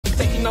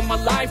of my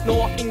life. No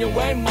walking your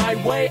way, my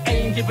way.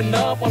 Ain't giving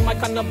up on my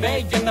kind of way.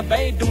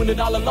 Innovate, doing it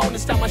all alone.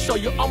 This time I show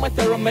you all my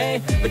theorem.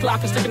 The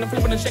clock is ticking and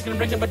flipping and shaking and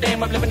breaking, but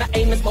damn, I'm living. I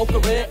ain't a smoker,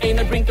 ain't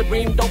a drinker,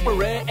 dream doper,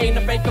 ain't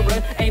a faker,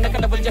 ain't a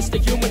kind of just a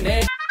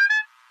human.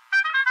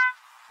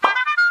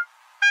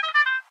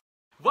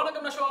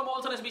 Welcome to show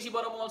M.O.U SBC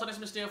M.O.U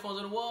Mr. Earphones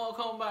and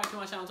welcome back to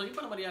my channel. So, now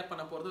I'm react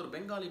to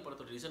Bengali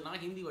reason. I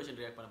Hindi version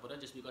react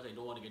just because I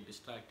don't want to get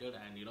distracted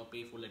and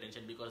pay full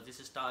attention because this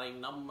is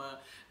starring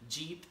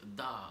Jeet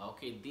da.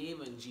 Okay,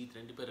 Dev and Jeet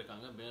rendu per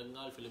irukanga.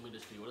 Bengal film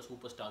industry oda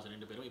superstars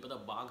rendu perum. Ipo da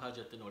Bagha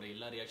Jathinoda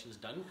ella reactions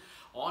done.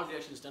 All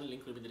reactions done.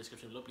 Link will be in the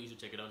description below. Please do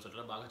check it out.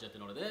 Solra Bagha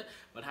Jathinoda.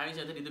 But having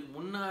said that, idukku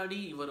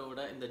munnadi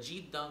ivaroda in the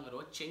Jeet da ngaro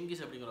Chengis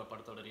அப்படிங்கற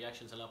படத்தோட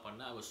reactions எல்லாம்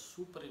பண்ண. I was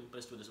super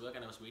impressed with this work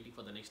and I was waiting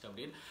for the next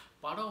update.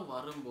 படம்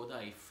வரும்போது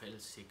I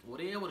felt sick.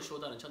 ஒரே ஒரு show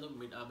தான் இருந்துச்சு.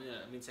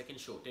 அது second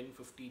show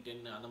 10:50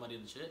 அந்த மாதிரி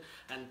இருந்துச்சு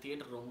and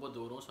theater ரொம்ப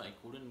தூரம், so I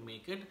couldn't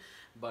make it.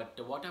 But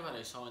whatever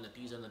I saw in the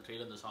teaser and the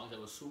trailer and the songs, I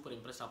was super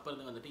impressed. அப்ப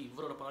இருந்து வந்துட்டு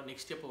இவரோட படம்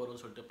நெக்ஸ்ட் எப்போ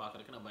வரும்னு சொல்லிட்டு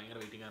பார்க்கறதுக்கு நான் பயங்கர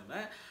வெயிட்டிங்கா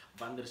இருந்தேன்.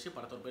 வந்துருச்சு.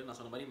 படத்தோட பேர் நான்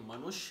சொன்ன மாதிரி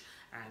மனுஷ்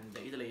and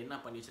இதுல என்ன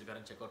பண்ணி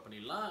வச்சிருக்காருன்னு செக் அவுட்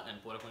பண்ணிடலாம். and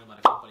போறப்ப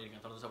மறக்காம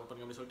பண்ணிருக்கேன். தொடர்ந்து சப்போர்ட்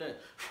பண்ணுங்க அப்படி சொல்லிட்டு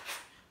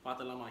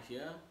பார்த்தலாமா.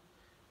 here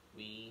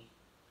we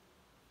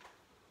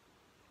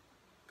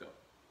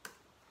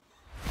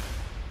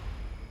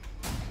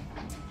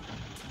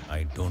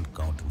I don't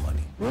count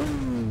money.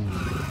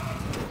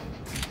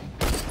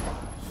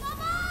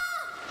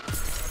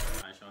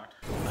 Nice shot.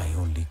 I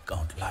only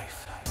count life.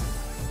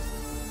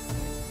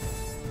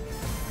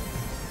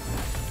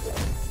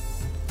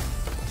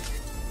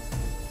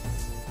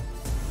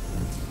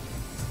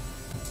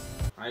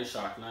 Nice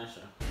shot, nice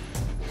shot.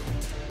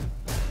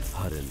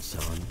 हर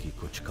इंसान की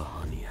कुछ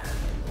कहानी है.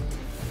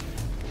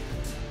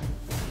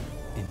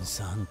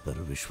 इंसान पर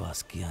विश्वास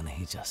किया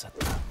नहीं जा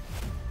सकता.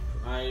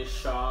 Nice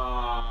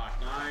shot,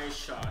 nice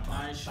shot,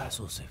 nice shot.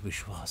 पैसों से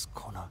विश्वास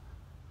खोना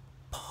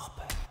पाप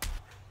है.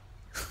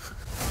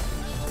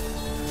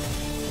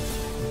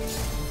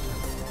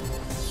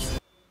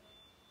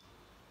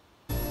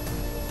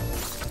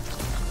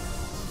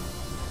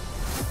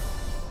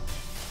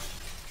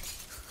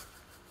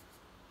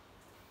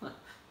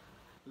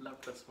 Love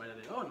that smile.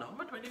 Oh,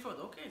 November 24th.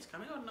 Okay, it's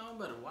coming out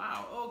November. Wow.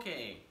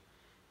 Okay.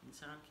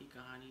 इंसान की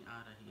कहानी आ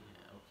रही है.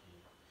 Okay.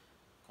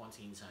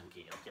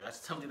 Okay, that's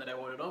something that I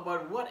want to know.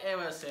 But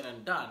whatever said and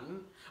done,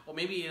 or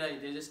maybe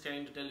they're just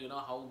trying to tell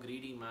how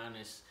greedy man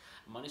is.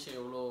 மனுஷன்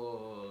எவ்வளோ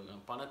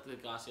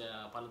பணத்துக்கு ஆசையா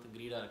பணத்துக்கு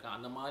கிரீடாக இருக்கா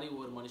அந்த மாதிரி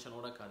ஒரு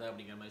மனுஷனோட கதை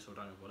அப்படிங்கிற மாதிரி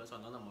சொல்கிறாங்க போல. ஸோ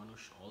அதனால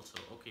மனுஷ்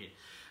ஆல்சோ ஓகே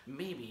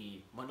மேபி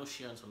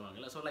மனுஷியான்னு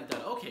சொல்லுவாங்கல்ல. So like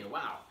that okay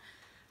wow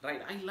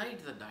right. I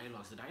liked the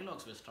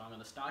dialogues were strong.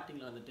 And the starting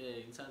la vandute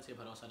इंसान से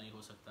भरोसा नहीं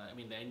हो सकता, I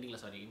mean the ending la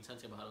sorry इंसान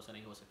से भरोसा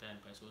नहीं हो सकता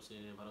and पैसों से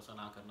भरोसा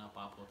ना करना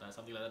पाप होता है,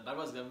 something like that. That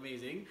was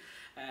amazing.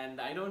 And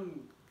I don't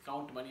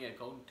count money, I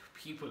count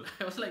people.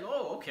 I was like,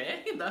 oh okay,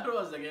 that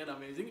was again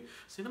amazing.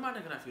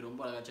 Cinematography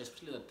romba alagachu,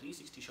 especially the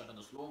 360 shot and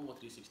the slow mo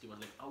 360 was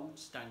like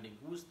outstanding.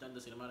 Who's done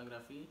the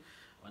cinematography?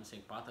 One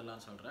second paathalam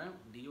solren.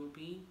 DOP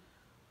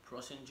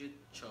Prosenjit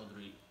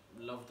Chaudhary.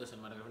 Love the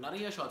cinematography.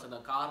 நிறைய shots அந்த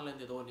கார்ல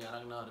இருந்து ஏதோ ஒன்று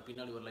இறங்கினா அது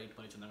பின்னாடி ஒரு லைட்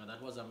பண்ணி வச்சிருந்தாங்க.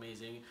 that was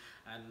amazing.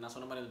 and நான்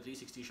சொன்ன மாதிரி the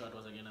 360 shot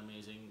was again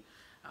amazing.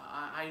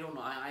 I don't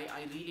know,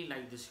 I really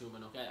like this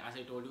human. Okay, as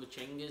I told you,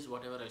 Cengiz,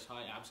 whatever I saw,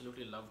 I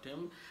absolutely loved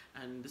him.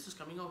 And this is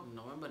coming out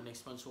November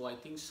next month, so I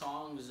think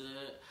songs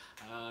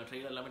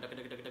trailer எல்லாமே டக்கு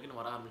டக்கு டக்கு டக்குன்னு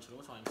வர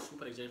ஆரம்பிச்சிடும். so I'm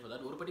super excited for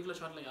that. ஒரு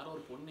particular ஷாட்ல யாரோ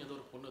ஒரு பொண்ணு ஏதோ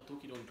ஒரு பொண்ணை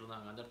தூக்கிட்டு வந்துட்டு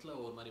இருந்தாங்க. அந்த இடத்துல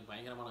ஒரு மாதிரி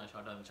பயங்கரமான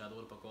ஷாட்டாக இருந்துச்சு.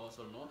 அது ஒரு பக்கம்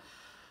சொல்லணும்.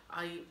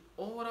 I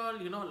overall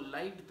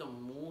liked the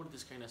mood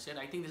this kind of set.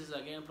 I think this is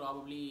again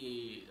probably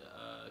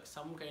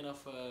some kind of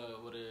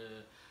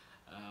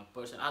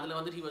person. Adula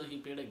vandittu he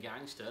played a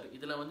gangster.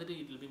 Idhula vandittu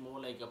it will be more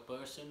like a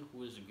person who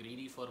is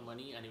greedy for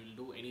money and he will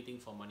do anything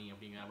for money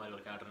அப்படிங்கிற மாதிரி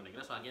ஒரு character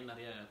நினைக்கிறேன். so again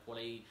நிறைய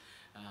கொலை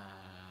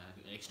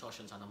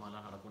extortions அந்த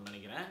மாதிரிலாம் நடக்கும்னு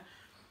நினைக்கிறேன்.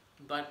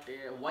 but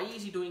why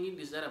is he doing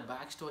it? Is there a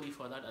back story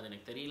for that? அது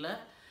எனக்கு தெரியல.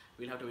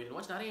 we'll have to wait and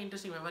watch. நிறைய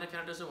interesting வெவ்வேறு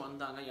characters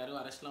வந்தாங்க.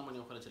 யாரும் அரெஸ்ட்லாம்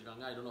பண்ணி உட்கார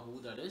வச்சிருக்காங்க. I don't know who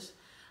that is.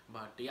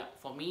 But yeah,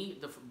 for me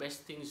the best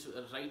things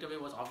right away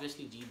was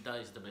obviously Jeet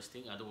is the best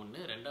thing. Adu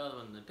onnu rendavathu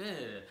vandu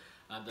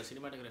the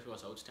cinematography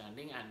was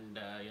outstanding and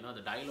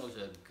the dialogues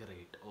are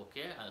great.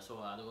 Okay, so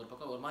adu or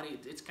pakka or mari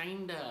it's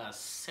kind of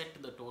set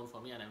the tone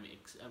for me and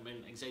I'm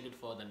excited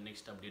for the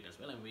next update as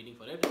well. I'm waiting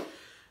for it.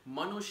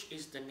 Manush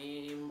is the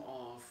name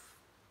of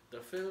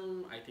the film.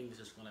 I think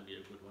this is going to be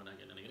a good one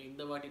again.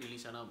 Indha vaati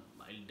release ana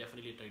I'll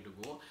definitely try to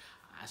go.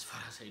 As far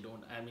as I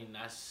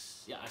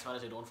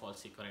don't fall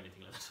sick or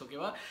anything like that. Okay,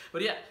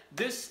 but yeah,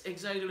 this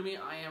excited me.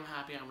 I am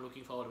happy. I'm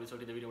looking forward to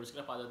the video.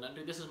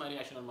 This is my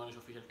reaction on Manush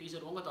official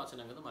teaser. Unga thoughts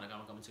enna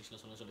marakama comment section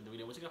la solunga. The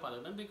video musikka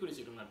paadha nandri kudi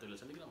sikram nadthila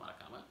sandikira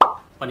marakama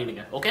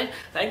panninga. Okay,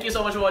 thank you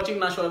so much for watching.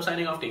 Now I'm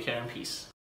signing off. Take care and peace.